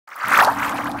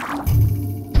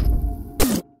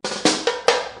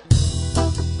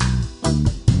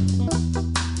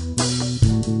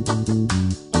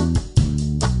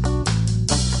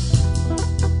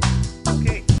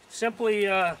simply,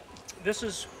 this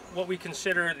is what we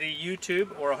consider the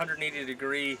U-tube, or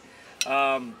 180-degree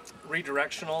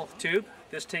redirectional tube.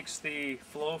 This takes the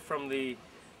flow from the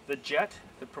jet.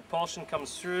 The propulsion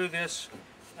comes through this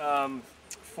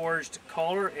forged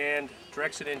collar and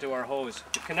directs it into our hose.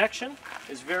 The connection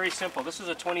is very simple. This is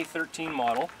a 2013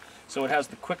 model, so it has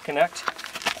the quick connect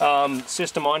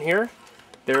system on here.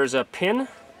 There's a pin,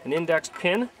 an indexed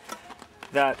pin,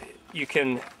 that you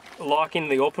can lock in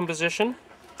the open position.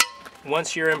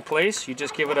 Once you're in place, you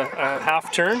just give it a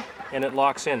half turn and it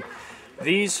locks in.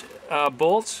 These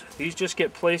bolts, these just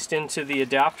get placed into the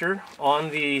adapter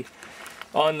on the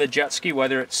jet ski,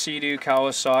 whether it's Sea-Doo,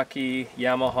 Kawasaki,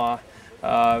 Yamaha.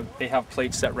 They have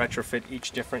plates that retrofit each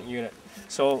different unit.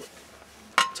 So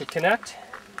to connect,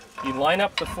 you line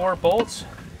up the 4 bolts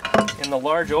in the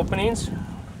large openings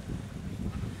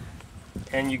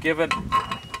and you give it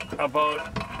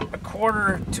about a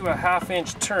 1/4 to a 1/2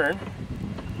 inch turn.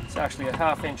 It's actually a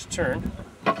 1/2 inch turn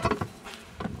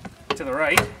to the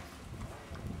right.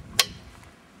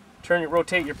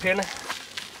 Rotate your pin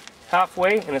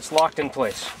halfway and it's locked in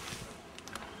place.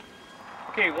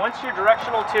 Okay, once your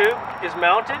directional tube is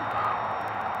mounted,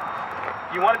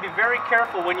 you want to be very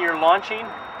careful when you're launching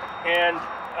and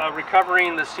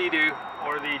recovering the Sea-Doo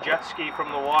or the jet ski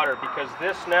from the water, because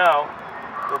this now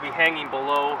will be hanging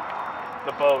below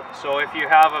the boat. So if you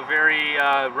have a very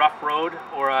rough road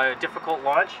or a difficult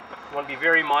launch, you want to be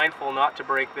very mindful not to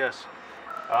break this.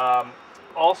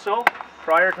 Also,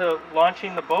 prior to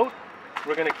launching the boat,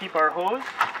 we're going to keep our hose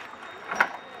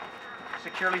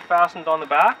securely fastened on the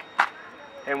back,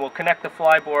 and we'll connect the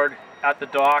flyboard at the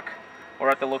dock or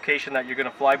at the location that you're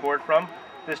going to flyboard from.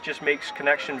 This just makes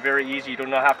connection very easy. You do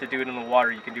not have to do it in the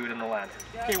water, you can do it in the land.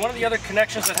 Okay, one of the other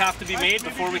connections that have to be made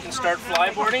before we can start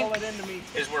flyboarding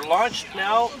is we're launched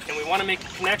now and we want to make a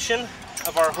connection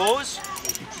of our hose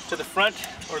to the front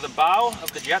or the bow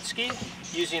of the jet ski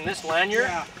using this lanyard,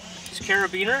 this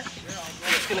carabiner,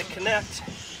 and it's going to connect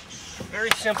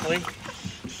very simply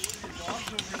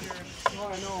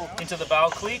into the bow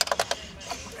cleat.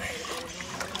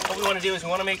 What we want to do is we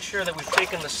want to make sure that we've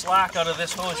taken the slack out of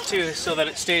this hose too, so that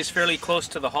it stays fairly close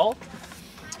to the hull.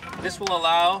 This will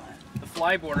allow the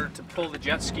flyboarder to pull the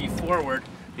jet ski forward.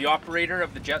 The operator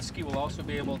of the jet ski will also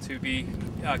be able to be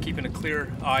keeping a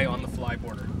clear eye on the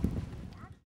flyboarder.